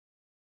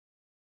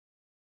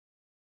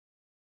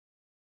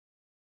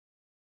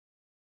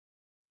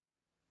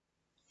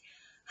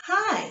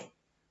Hi,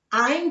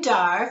 I'm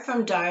Dar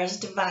from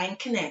Dar's Divine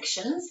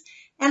Connections,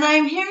 and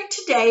I'm here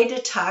today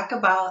to talk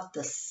about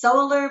the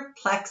solar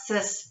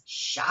plexus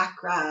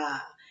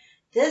chakra.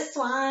 This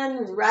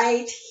one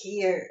right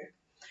here,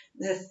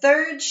 the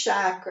third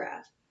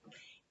chakra.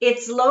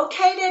 It's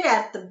located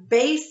at the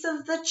base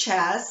of the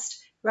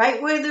chest,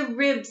 right where the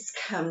ribs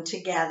come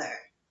together,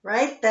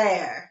 right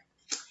there.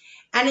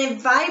 And it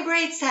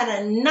vibrates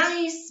at a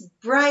nice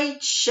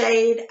bright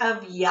shade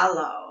of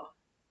yellow.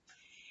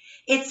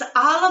 It's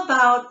all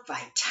about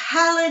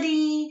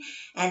vitality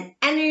and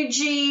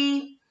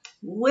energy,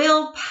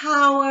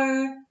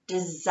 willpower,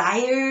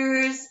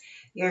 desires,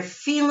 your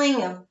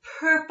feeling of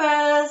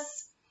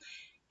purpose,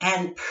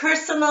 and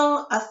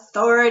personal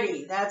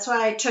authority. That's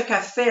why I took a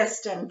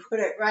fist and put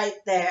it right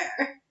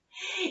there.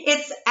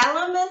 Its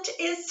element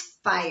is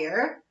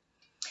fire,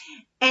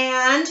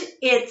 and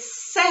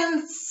its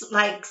sense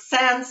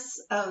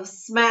of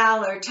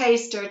smell or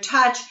taste or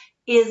touch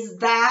is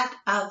that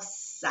of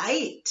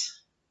sight.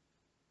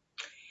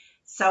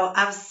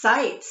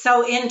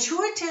 So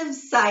intuitive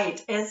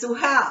sight as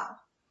well.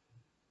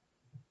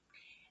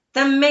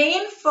 The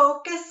main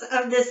focus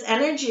of this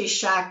energy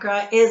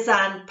chakra is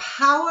on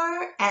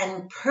power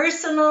and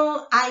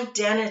personal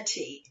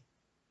identity.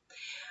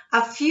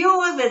 A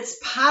few of its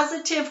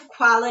positive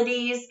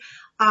qualities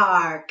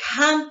are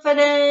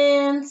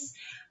confidence,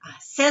 a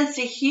sense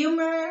of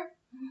humor,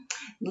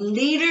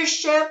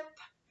 leadership,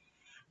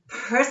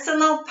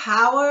 personal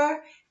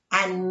power,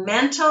 and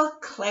mental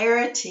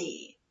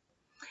clarity,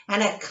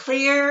 and a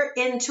clear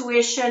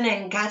intuition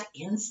and gut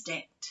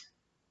instinct.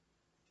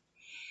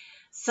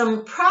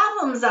 Some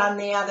problems, on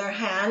the other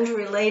hand,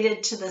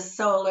 related to the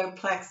solar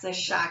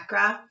plexus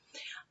chakra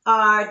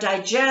are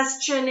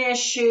digestion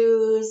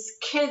issues,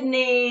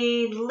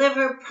 kidney,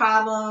 liver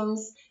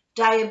problems,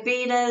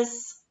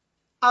 diabetes,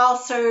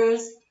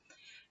 ulcers,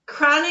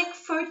 chronic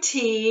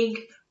fatigue,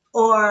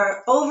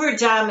 or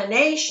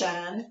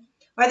overdomination,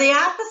 or the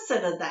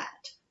opposite of that,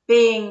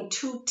 being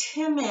too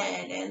timid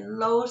and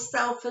low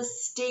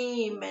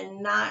self-esteem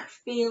and not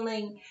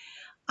feeling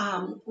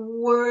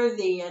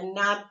worthy and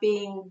not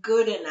being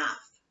good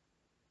enough.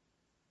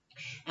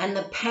 And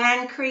the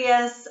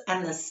pancreas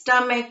and the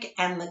stomach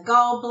and the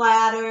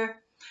gallbladder,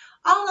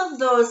 all of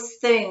those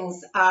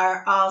things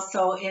are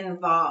also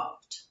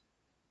involved.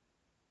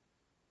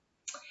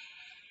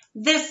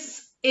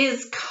 This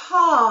is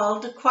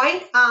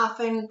quite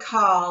often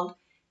called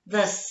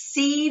the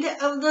seed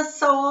of the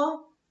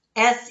soul,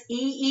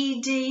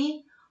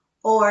 S-E-E-D,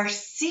 or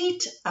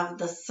seat of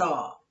the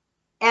soul,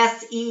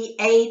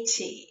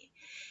 S-E-A-T.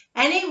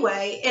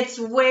 Anyway, it's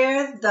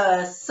where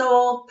the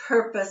soul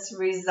purpose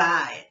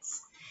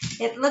resides.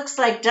 It looks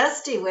like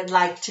Dusty would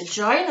like to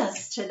join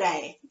us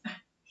today.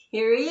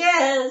 Here he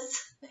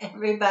is,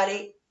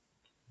 everybody.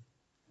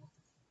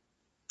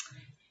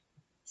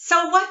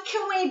 So what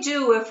can we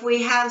do if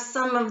we have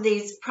some of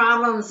these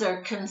problems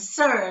or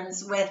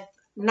concerns with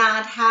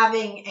not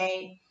having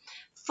a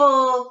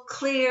full,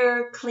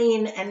 clear,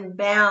 clean, and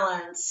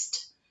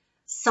balanced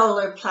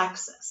solar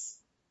plexus?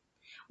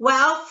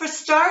 Well, for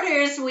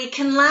starters, we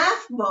can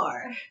laugh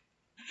more.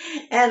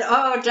 And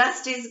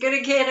Dusty's going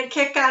to get a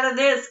kick out of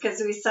this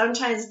because we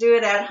sometimes do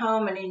it at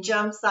home and he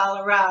jumps all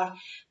around.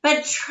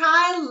 But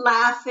try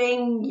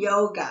laughing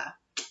yoga.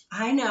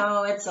 I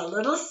know it's a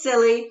little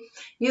silly.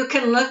 You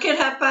can look it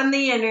up on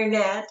the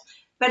internet,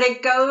 but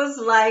it goes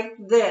like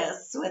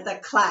this with a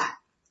clap.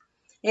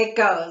 It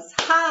goes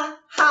ha,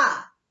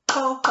 ha,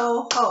 ho,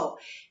 ho, ho.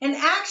 And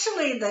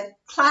actually the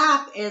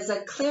clap is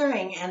a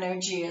clearing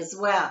energy as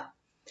well.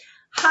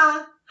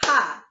 Ha,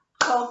 ha,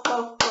 ho,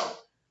 ho, ho.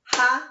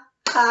 Ha,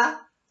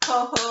 ha,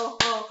 ho, ho,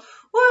 ho.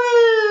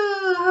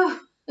 Woo!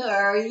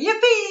 Or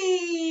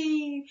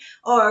yippee!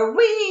 Or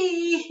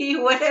wee!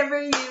 Whatever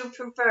you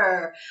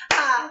prefer.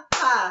 Ha,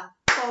 ha,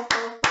 ho,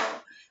 ho,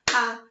 ho.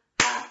 Ha,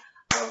 ha,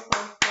 ho,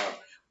 ho, ho.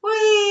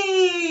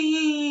 Wee!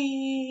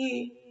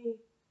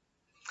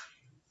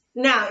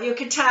 Now, you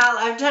can tell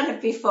I've done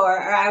it before,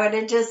 or I would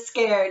have just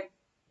scared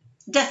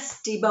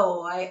Dusty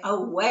Boy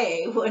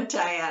away, wouldn't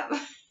I have?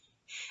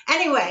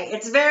 Anyway,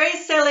 it's very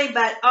silly,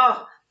 but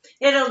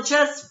it'll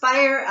just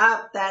fire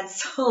up that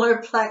solar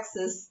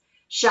plexus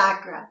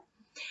chakra.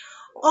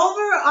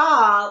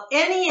 Overall,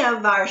 any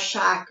of our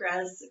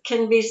chakras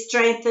can be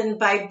strengthened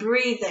by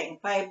breathing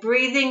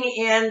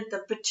in the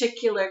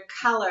particular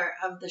color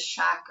of the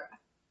chakra.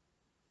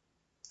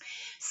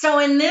 So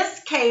in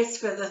this case,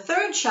 for the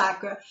third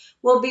chakra,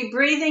 we'll be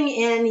breathing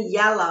in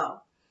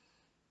yellow.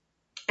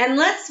 And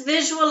let's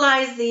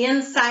visualize the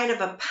inside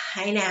of a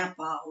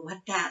pineapple,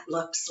 what that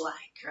looks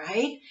like,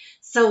 right?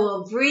 So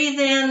we'll breathe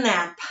in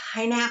that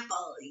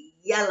pineapple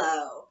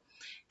yellow.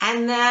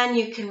 And then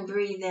you can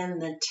breathe in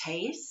the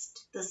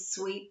taste, the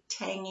sweet,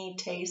 tangy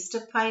taste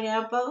of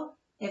pineapple,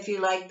 if you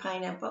like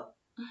pineapple.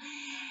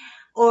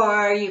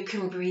 Or you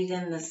can breathe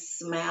in the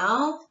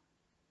smell.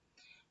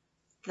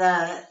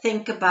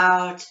 Think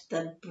about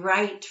the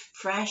bright,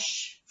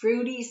 fresh,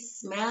 fruity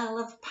smell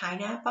of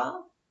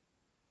pineapple.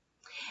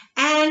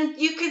 And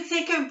you could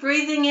think of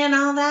breathing in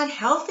all that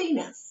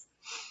healthiness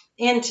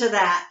into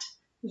that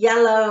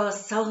yellow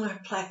solar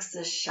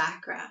plexus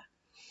chakra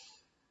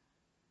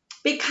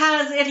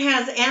because it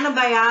has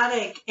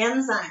antibiotic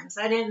enzymes.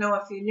 I didn't know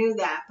if you knew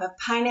that, but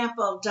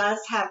pineapple does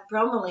have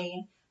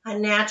bromelain, a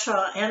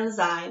natural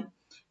enzyme,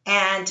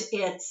 and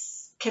it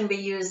can be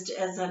used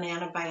as an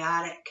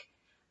antibiotic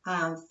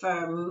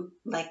for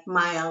like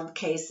mild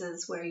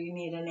cases where you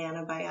need an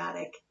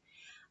antibiotic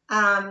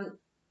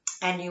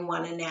and you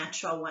want a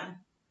natural one.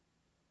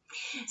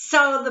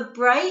 So the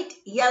bright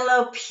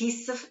yellow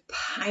piece of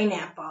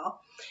pineapple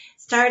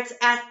starts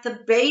at the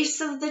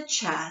base of the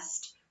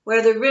chest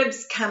where the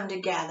ribs come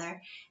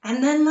together,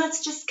 and then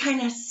let's just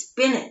kind of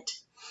spin it.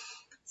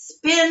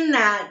 Spin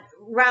that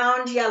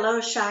round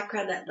yellow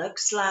chakra that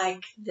looks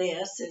like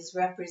this, is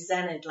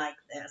represented like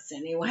this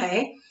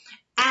anyway.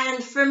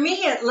 And for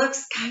me, it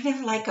looks kind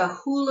of like a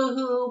hula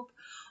hoop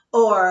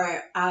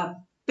or a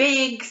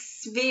big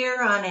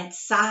sphere on its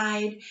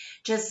side,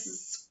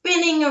 just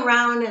spinning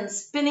around,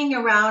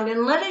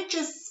 and let it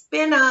just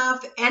spin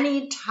off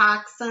any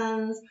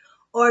toxins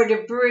or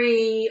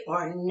debris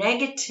or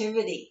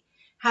negativity.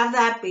 Have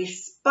that be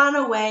spun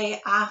away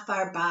off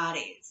our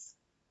bodies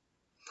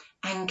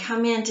and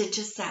come into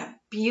just that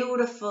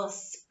beautiful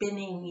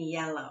spinning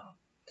yellow,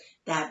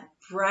 that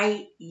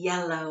bright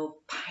yellow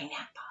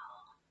pineapple.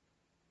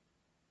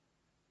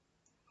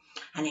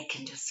 And it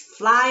can just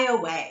fly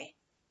away.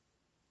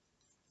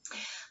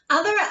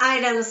 Other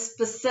items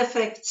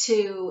specific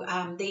to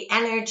the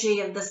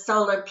energy of the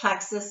solar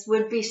plexus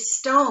would be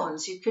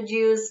stones. You could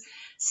use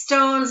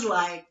stones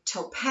like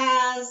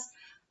topaz,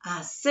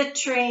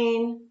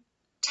 citrine,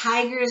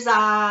 tiger's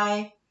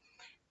eye,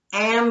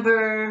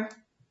 amber,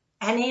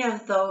 any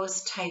of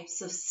those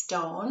types of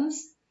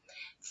stones.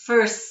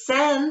 For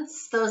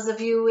scents, those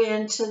of you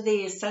into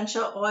the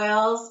essential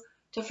oils,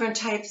 different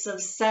types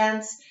of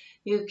scents,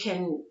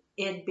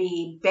 it'd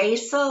be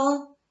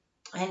basil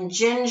and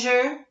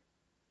ginger,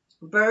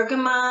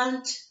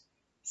 bergamot,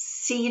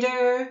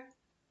 cedar,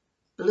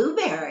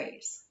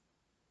 blueberries,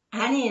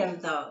 any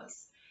of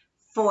those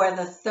for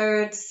the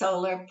third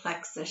solar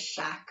plexus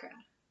chakra.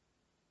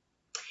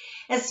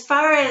 As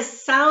far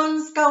as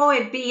sounds go,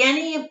 it'd be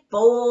any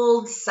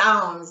bold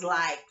sounds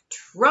like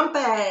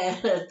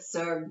trumpets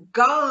or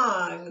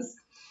gongs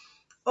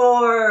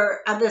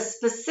or the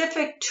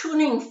specific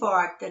tuning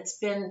fork that's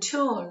been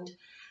tuned,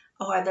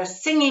 or the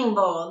singing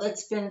bowl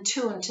that's been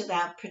tuned to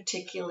that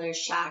particular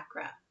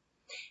chakra.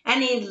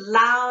 Any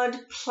loud,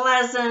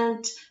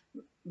 pleasant,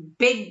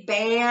 big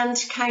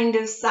band kind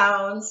of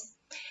sounds.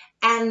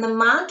 And the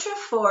mantra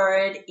for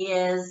it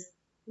is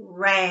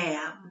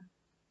Ram.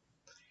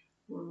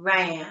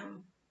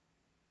 Ram.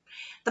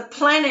 The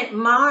planet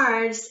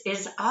Mars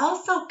is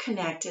also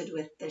connected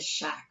with this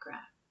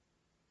chakra.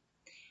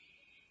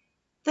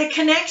 The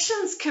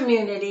Connections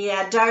community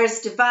at Dar's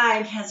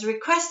Divine has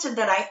requested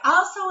that I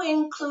also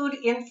include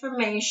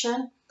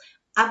information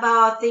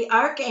about the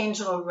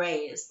archangel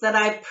rays that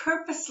I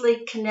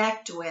purposely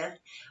connect with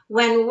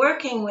when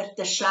working with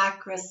the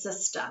chakra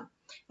system.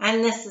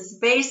 And this is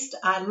based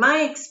on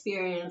my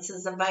experience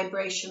as a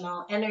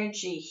vibrational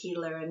energy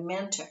healer and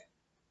mentor.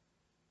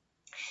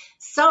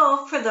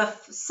 So for the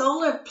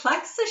solar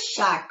plexus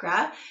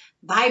chakra,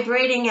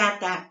 vibrating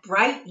at that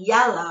bright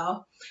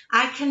yellow,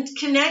 I can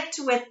connect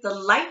with the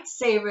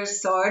lightsaber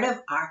sword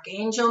of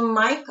Archangel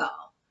Michael.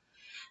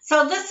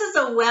 So this is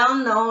a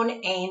well-known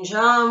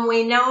angel.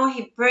 We know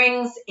he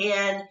brings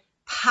in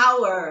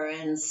power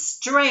and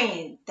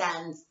strength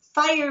and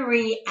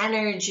fiery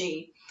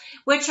energy,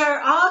 which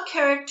are all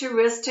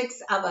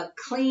characteristics of a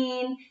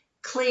clean,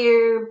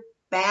 clear,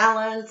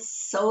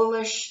 balanced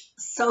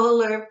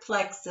solar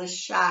plexus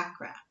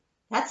chakra.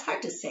 That's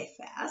hard to say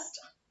fast.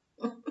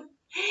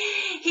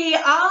 He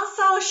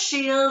also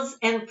shields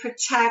and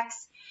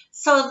protects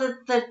so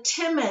that the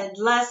timid,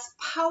 less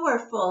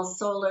powerful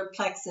solar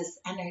plexus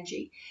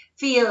energy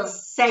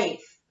feels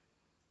safe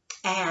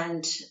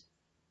and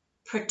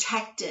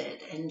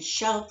protected and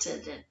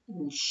sheltered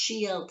and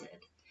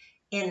shielded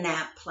in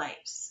that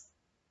place.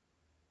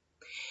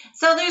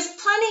 So there's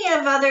plenty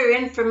of other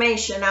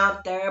information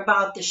out there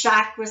about the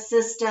chakra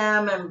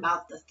system and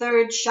about the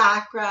third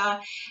chakra,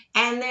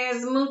 and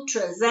there's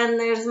mudras, and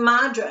there's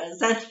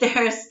madras, and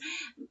there's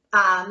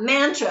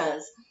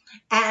mantras,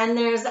 and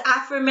there's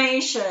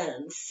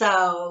affirmations.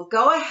 So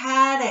go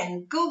ahead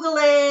and Google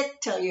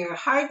it till your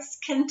heart's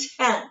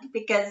content,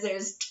 because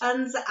there's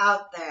tons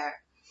out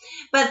there.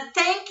 But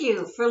thank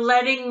you for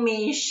letting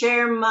me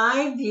share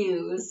my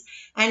views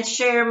and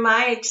share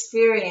my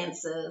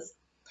experiences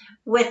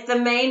with the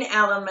main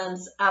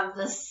elements of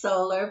the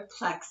solar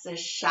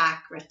plexus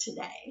chakra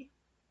today.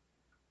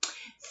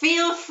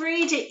 Feel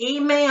free to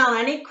email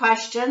any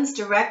questions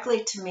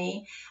directly to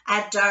me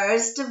at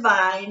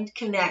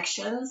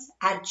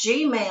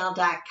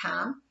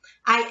darsdivineconnections@gmail.com.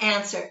 I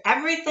answer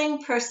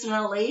everything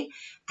personally,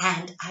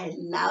 and I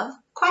love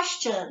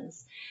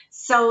questions.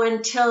 So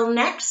until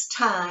next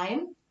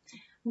time,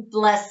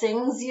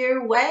 blessings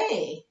your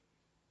way.